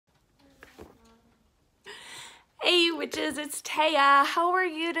witches, it's Taya. How are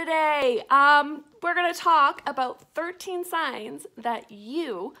you today? We're going to talk about 13 signs that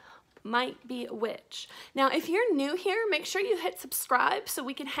you might be a witch. Now, if you're new here, make sure you hit subscribe so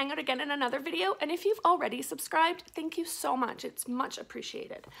we can hang out again in another video. And if you've already subscribed, thank you so much. It's much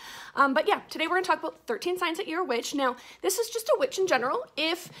appreciated. But yeah, today we're going to talk about 13 signs that you're a witch. Now, this is just a witch in general.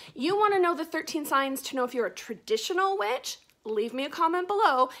 If you want to know the 13 signs to know if you're a traditional witch, leave me a comment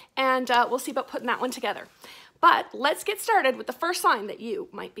below and we'll see about putting that one together. But let's get started with the first sign that you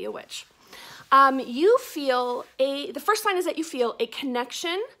might be a witch. The first sign is that you feel a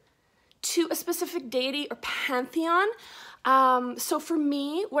connection to a specific deity or pantheon. So for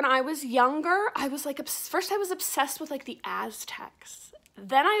me, when I was younger, I was like, first I was obsessed with like the Aztecs.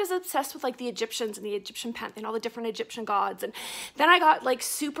 Then I was obsessed with like the Egyptians and the Egyptian pantheon, all the different Egyptian gods. And then I got like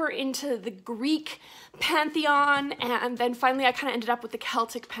super into the Greek pantheon. And then finally I kind of ended up with the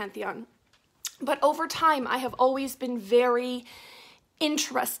Celtic pantheon. But over time, I have always been very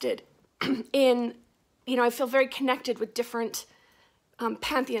interested in, I feel very connected with different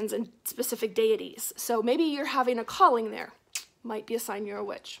pantheons and specific deities. So maybe you're having a calling there. Might be a sign you're a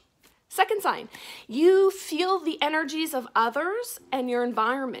witch. Second sign, you feel the energies of others and your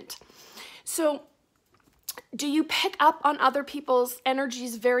environment. So do you pick up on other people's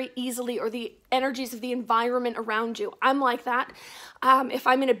energies very easily, or the energies of the environment around you? I'm like that. If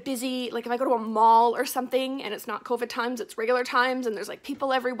I'm in a busy, like if I go to a mall or something and it's not COVID times, it's regular times and there's like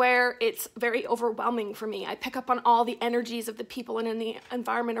people everywhere, it's very overwhelming for me. I pick up on all the energies of the people and in the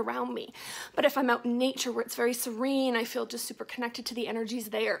environment around me. But if I'm out in nature where it's very serene, I feel just super connected to the energies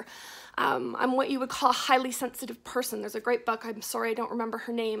there. I'm what you would call a highly sensitive person. There's a great book, I'm sorry I don't remember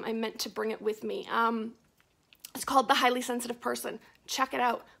her name, I meant to bring it with me. It's called The Highly Sensitive Person. Check it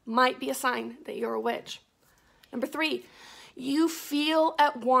out. Might be a sign that you're a witch. Number 3, you feel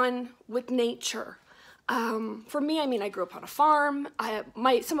at one with nature. For me, I grew up on a farm.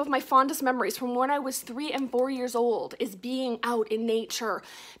 Some of my fondest memories from when I was 3 and 4 years old is being out in nature,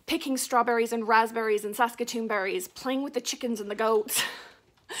 picking strawberries and raspberries and Saskatoon berries, playing with the chickens and the goats.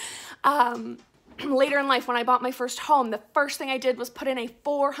 Later in life, when I bought my first home, the first thing I did was put in a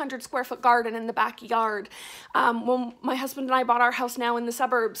 400 square foot garden in the backyard. When my husband and I bought our house now in the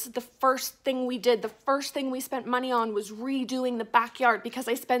suburbs, the first thing we spent money on was redoing the backyard because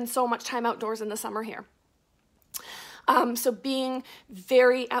I spend so much time outdoors in the summer here. So being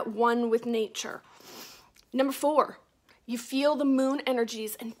very at one with nature. Number 4, you feel the moon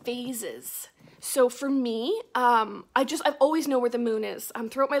energies and phases. So for me, I've always known where the moon is.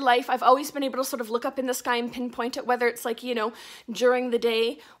 Throughout my life, I've always been able to sort of look up in the sky and pinpoint it, whether it's like, during the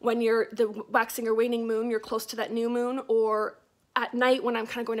day when you're the waxing or waning moon, you're close to that new moon, or at night when I'm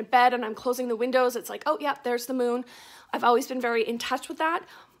kind of going to bed and I'm closing the windows, it's like, oh yeah, there's the moon. I've always been very in touch with that.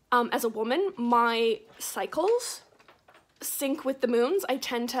 As a woman, my cycles sync with the moons. I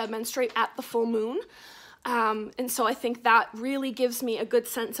tend to menstruate at the full moon. And so I think that really gives me a good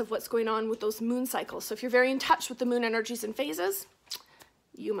sense of what's going on with those moon cycles. So if you're very in touch with the moon energies and phases,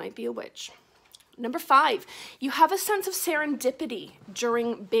 you might be a witch. Number 5, you have a sense of serendipity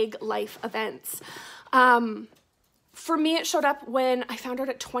during big life events. For me, it showed up when I found out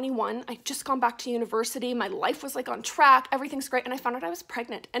at 21. I'd just gone back to university. My life was like on track. Everything's great. And I found out I was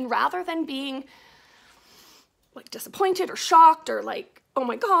pregnant. And rather than being like disappointed or shocked or like, oh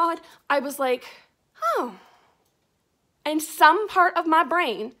my God, I was like, oh, and some part of my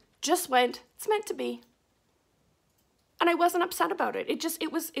brain just went, it's meant to be. And I wasn't upset about it.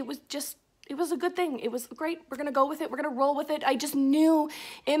 It was a good thing. It was great. We're going to go with it. We're going to roll with it. I just knew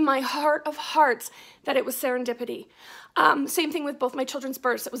in my heart of hearts that it was serendipity. Same thing with both my children's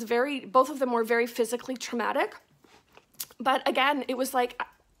births. Both of them were very physically traumatic. But again, it was like,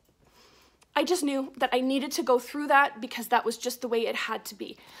 I just knew that I needed to go through that because that was just the way it had to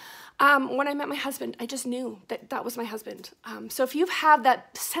be. When I met my husband, I just knew that that was my husband. So if you've had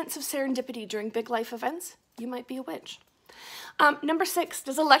that sense of serendipity during big life events, you might be a witch. Number 6,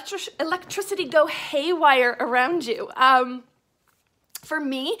 does electricity go haywire around you? For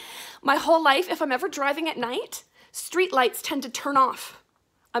me, my whole life, if I'm ever driving at night, street lights tend to turn off.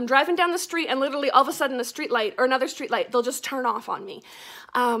 I'm driving down the street and literally all of a sudden a street light or another street light, they'll just turn off on me.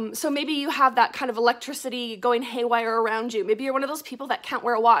 So maybe you have that kind of electricity going haywire around you. Maybe you're one of those people that can't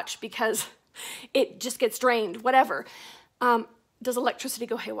wear a watch because it just gets drained, whatever. Does electricity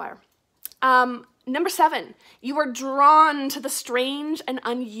go haywire? Number 7, you are drawn to the strange and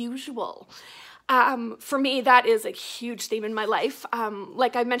unusual. For me, that is a huge theme in my life.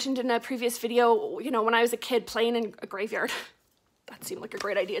 Like I mentioned in a previous video, when I was a kid playing in a graveyard, that seemed like a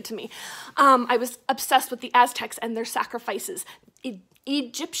great idea to me. I was obsessed with the Aztecs and their sacrifices,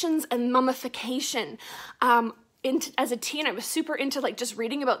 Egyptians and mummification. as a teen, I was super into like just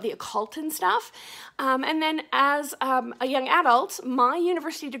reading about the occult and stuff. And then as a young adult, my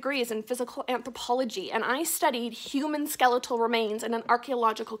university degree is in physical anthropology, and I studied human skeletal remains in an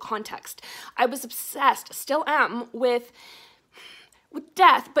archaeological context. I was obsessed, still am, with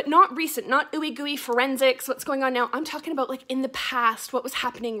death, but not recent, not ooey gooey forensics, what's going on now. I'm talking about like in the past, what was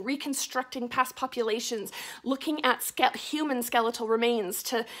happening, reconstructing past populations, looking at human skeletal remains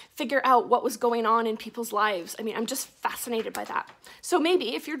to figure out what was going on in people's lives. I mean, I'm just fascinated by that. So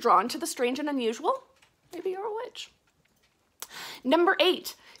maybe if you're drawn to the strange and unusual, maybe you're a witch. Number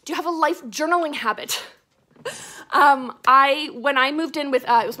 8, do you have a life journaling habit? When I moved in with,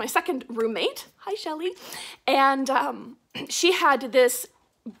 it was my second roommate, hi Shelly, and she had this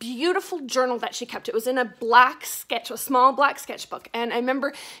beautiful journal that she kept. It was in a small black sketchbook, and I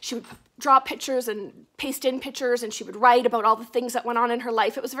remember she would draw pictures and paste in pictures, and she would write about all the things that went on in her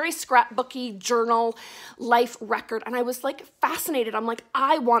life. It was a very scrapbooky journal life record, and I was like fascinated. I'm like,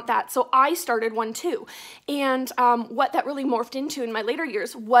 I want that, so I started one too. And what that really morphed into in my later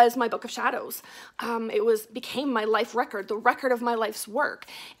years was my Book of Shadows. It became my life record, the record of my life's work.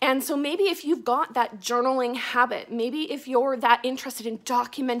 And so maybe if you've got that journaling habit, maybe if you're that interested in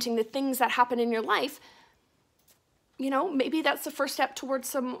documenting the things that happen in your life, you know, maybe that's the first step towards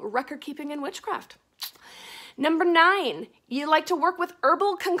some record keeping in witchcraft. Number 9, you like to work with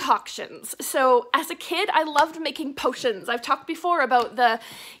herbal concoctions. So as a kid, I loved making potions. I've talked before about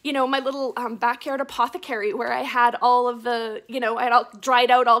my little backyard apothecary where I had all of the, I had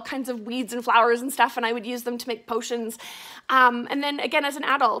dried out all kinds of weeds and flowers and stuff, and I would use them to make potions. And then again, as an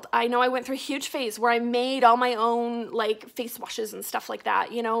adult, I know I went through a huge phase where I made all my own like face washes and stuff like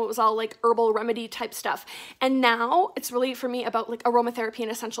that. It was all like herbal remedy type stuff. And now it's really for me about like aromatherapy and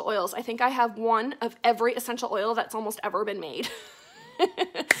essential oils. I think I have one of every essential oil that's almost ever been made.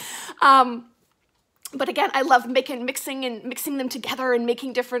 But again, I love mixing them together and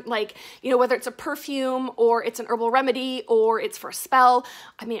making different, like, whether it's a perfume or it's an herbal remedy or it's for a spell.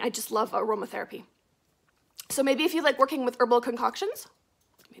 I mean, I just love aromatherapy. So maybe if you like working with herbal concoctions,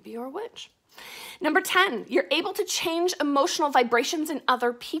 maybe you're a witch. Number 10, you're able to change emotional vibrations in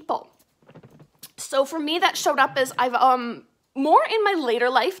other people. So for me, that showed up as I've more in my later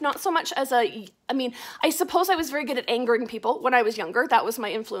life, not so much as I suppose I was very good at angering people when I was younger. That was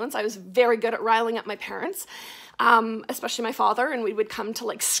my influence. I was very good at riling up my parents, especially my father, and we would come to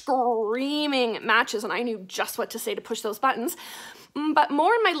like screaming matches, and I knew just what to say to push those buttons. But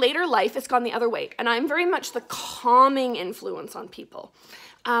more in my later life, it's gone the other way, and I'm very much the calming influence on people.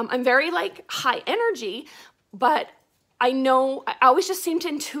 I'm very like high energy, but I always just seem to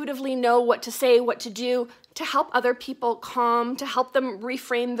intuitively know what to say, what to do to help other people calm, to help them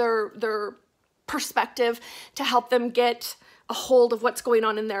reframe their perspective, to help them get a hold of what's going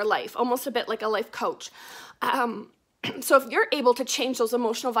on in their life, almost a bit like a life coach. So if you're able to change those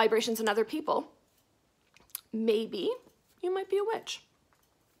emotional vibrations in other people, maybe you might be a witch.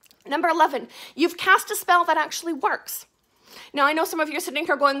 Number 11, you've cast a spell that actually works. Now, I know some of you are sitting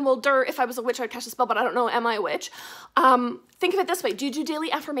here going, well, if I was a witch, I'd cast a spell, but I don't know, am I a witch? Think of it this way. Do you do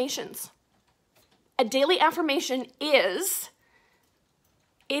daily affirmations? A daily affirmation is,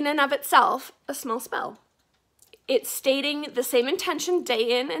 in and of itself, a small spell. It's stating the same intention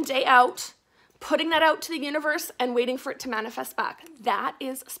day in and day out, putting that out to the universe and waiting for it to manifest back. That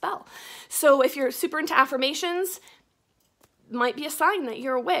is a spell. So if you're super into affirmations, might be a sign that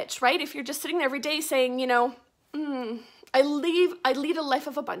you're a witch, right? If you're just sitting there every day saying, I lead a life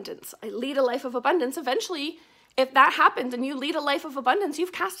of abundance. I lead a life of abundance. Eventually, if that happens and you lead a life of abundance,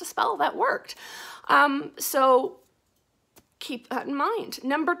 you've cast a spell that worked. So keep that in mind.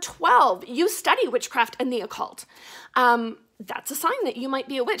 Number 12, you study witchcraft and the occult. That's a sign that you might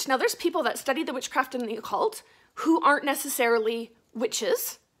be a witch. Now, there's people that study the witchcraft and the occult who aren't necessarily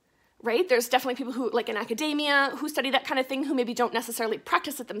witches, right? There's definitely people who, like in academia, who study that kind of thing, who maybe don't necessarily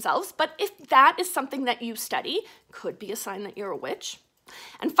practice it themselves. But if that is something that you study, could be a sign that you're a witch.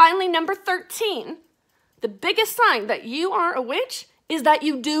 And finally, number 13, the biggest sign that you are a witch is that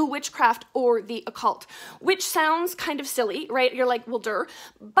you do witchcraft or the occult, which sounds kind of silly, right? You're like, well, duh.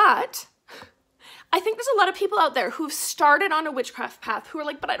 But I think there's a lot of people out there who've started on a witchcraft path who are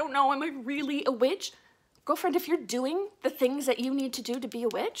like, but I don't know, am I really a witch? Girlfriend, if you're doing the things that you need to do to be a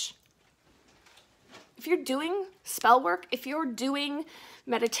witch, if you're doing spell work, if you're doing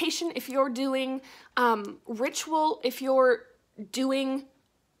meditation, if you're doing ritual, if you're doing,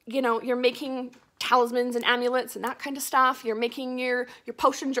 you're making talismans and amulets and that kind of stuff, you're making your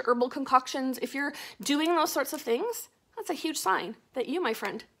potions, your herbal concoctions, if you're doing those sorts of things, that's a huge sign that you, my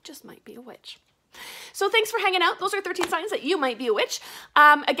friend, just might be a witch. So thanks for hanging out. Those are 13 signs that you might be a witch.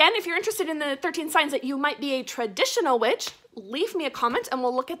 Again, if you're interested in the 13 signs that you might be a traditional witch, leave me a comment and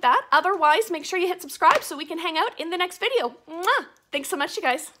we'll look at that. Otherwise, make sure you hit subscribe so we can hang out in the next video. Mwah! Thanks so much, you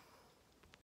guys.